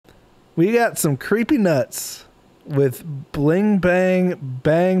We got some creepy nuts with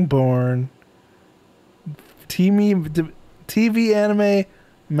Bling-Bang-Bang-Born. TV anime,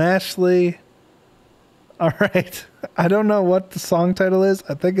 MASHLE. All right. I don't know what the song title is.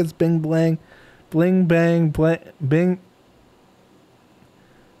 I think it's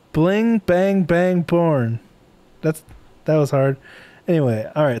Bling-Bang-Bang-Born. That was hard. Anyway,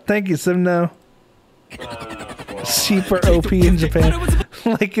 all right. Thank you, Simno. Sheep are OP in Japan.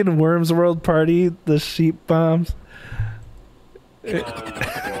 Like in Worms World Party, the sheep bombs.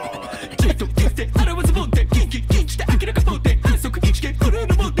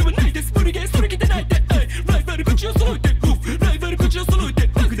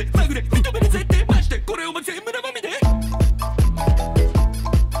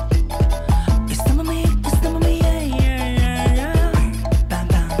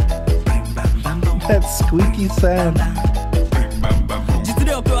 That squeaky sound.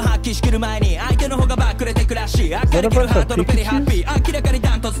 Is that a bunch of Pikachu?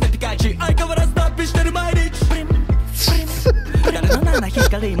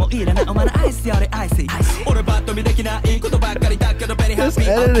 This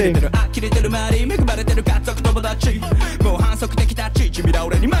editing.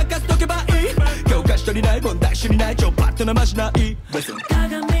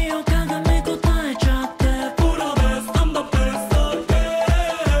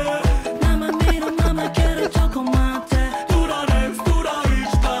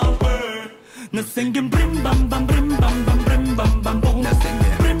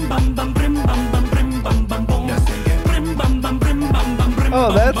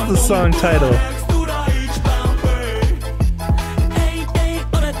 Oh, that's the song title.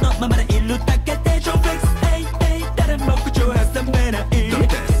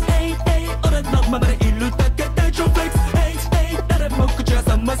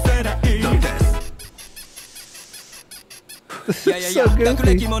 This is so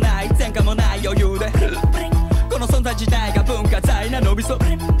goofy.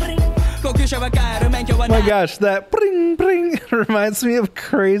 Oh my gosh, that bring bring reminds me of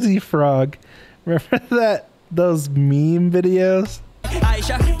Crazy Frog. Remember those meme videos?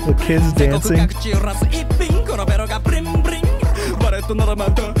 The kids dancing.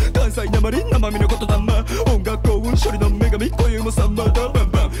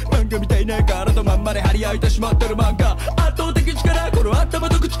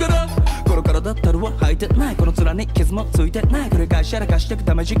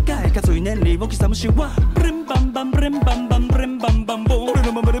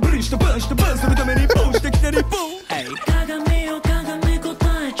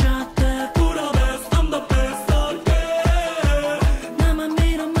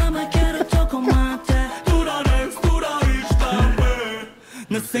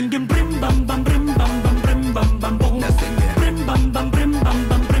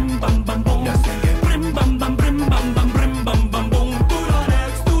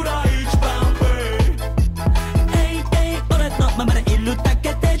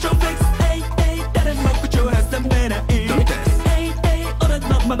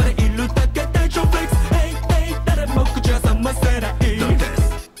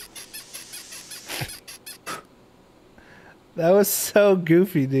 That was so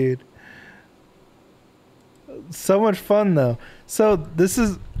goofy, dude. So much fun, though. So this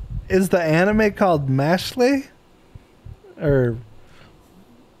is the anime called MASHLE? Or...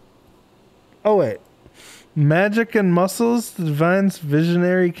 oh, wait. Magic and Muscles, the Divine's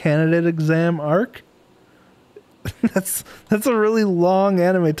Visionary Candidate Exam Arc? That's a really long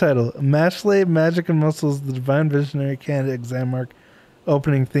anime title. MASHLE, Magic and Muscles, the Divine Visionary Candidate Exam Arc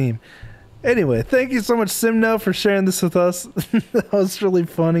opening theme. Anyway, thank you so much, Simno, for sharing this with us. That was really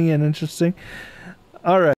funny and interesting. All right.